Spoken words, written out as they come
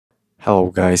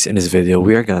Hello guys, in this video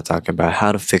we are going to talk about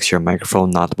how to fix your microphone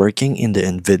not working in the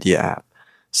Nvidia app.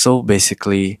 So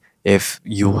basically, if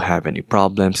you have any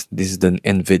problems, this is the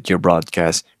Nvidia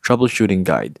broadcast troubleshooting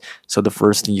guide. So the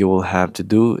first thing you will have to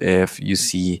do if you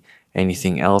see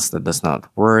anything else that does not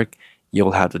work,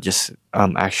 you'll have to just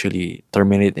actually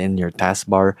terminate in your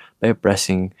taskbar by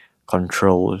pressing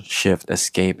Control Shift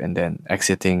Escape and then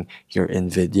exiting your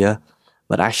Nvidia.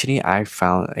 But actually, I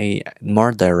found a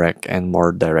more direct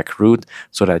route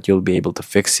so that you'll be able to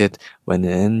fix it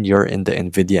when you're in the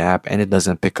Nvidia app and it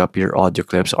doesn't pick up your audio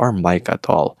clips or mic at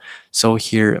all. So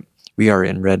here we are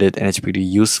in Reddit and it's pretty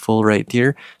useful right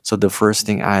here. So the first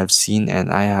thing I have seen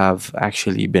and I have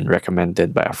actually been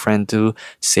recommended by a friend to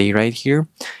say right here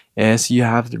is you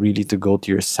have really to go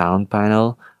to your sound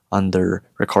panel under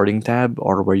recording tab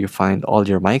or where you find all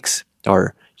your mics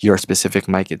or your specific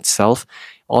mic itself.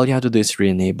 All you have to do is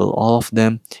re-enable all of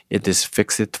them. It is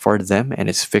fix it for them and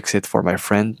it's fix it for my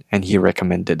friend and he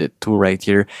recommended it too right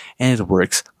here and it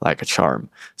works like a charm.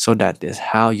 So that is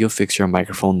how you fix your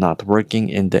microphone not working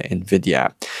in the Nvidia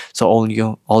app. So all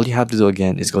you have to do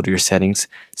again is go to your settings,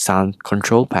 sound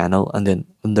control panel, and then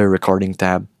under recording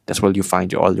tab, that's where you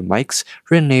find all your mics,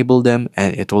 re-enable them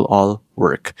and it will all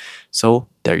work. So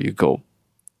there you go.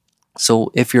 So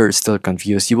if you're still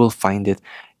confused, you will find it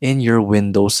in your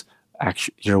Windows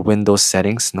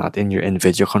settings, not in your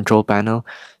Nvidia control panel.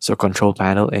 So control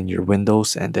panel in your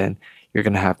Windows, and then you're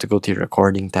gonna have to go to your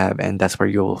recording tab, and that's where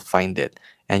you'll find it.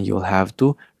 And you'll have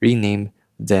to rename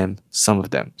them, some of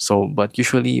them. So, but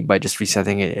usually by just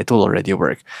resetting it, it will already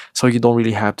work. So you don't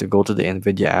really have to go to the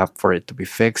Nvidia app for it to be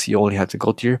fixed. You only have to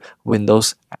go to your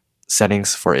Windows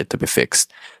settings for it to be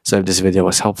fixed. So if this video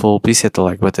was helpful, please hit the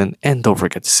like button and don't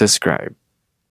forget to subscribe.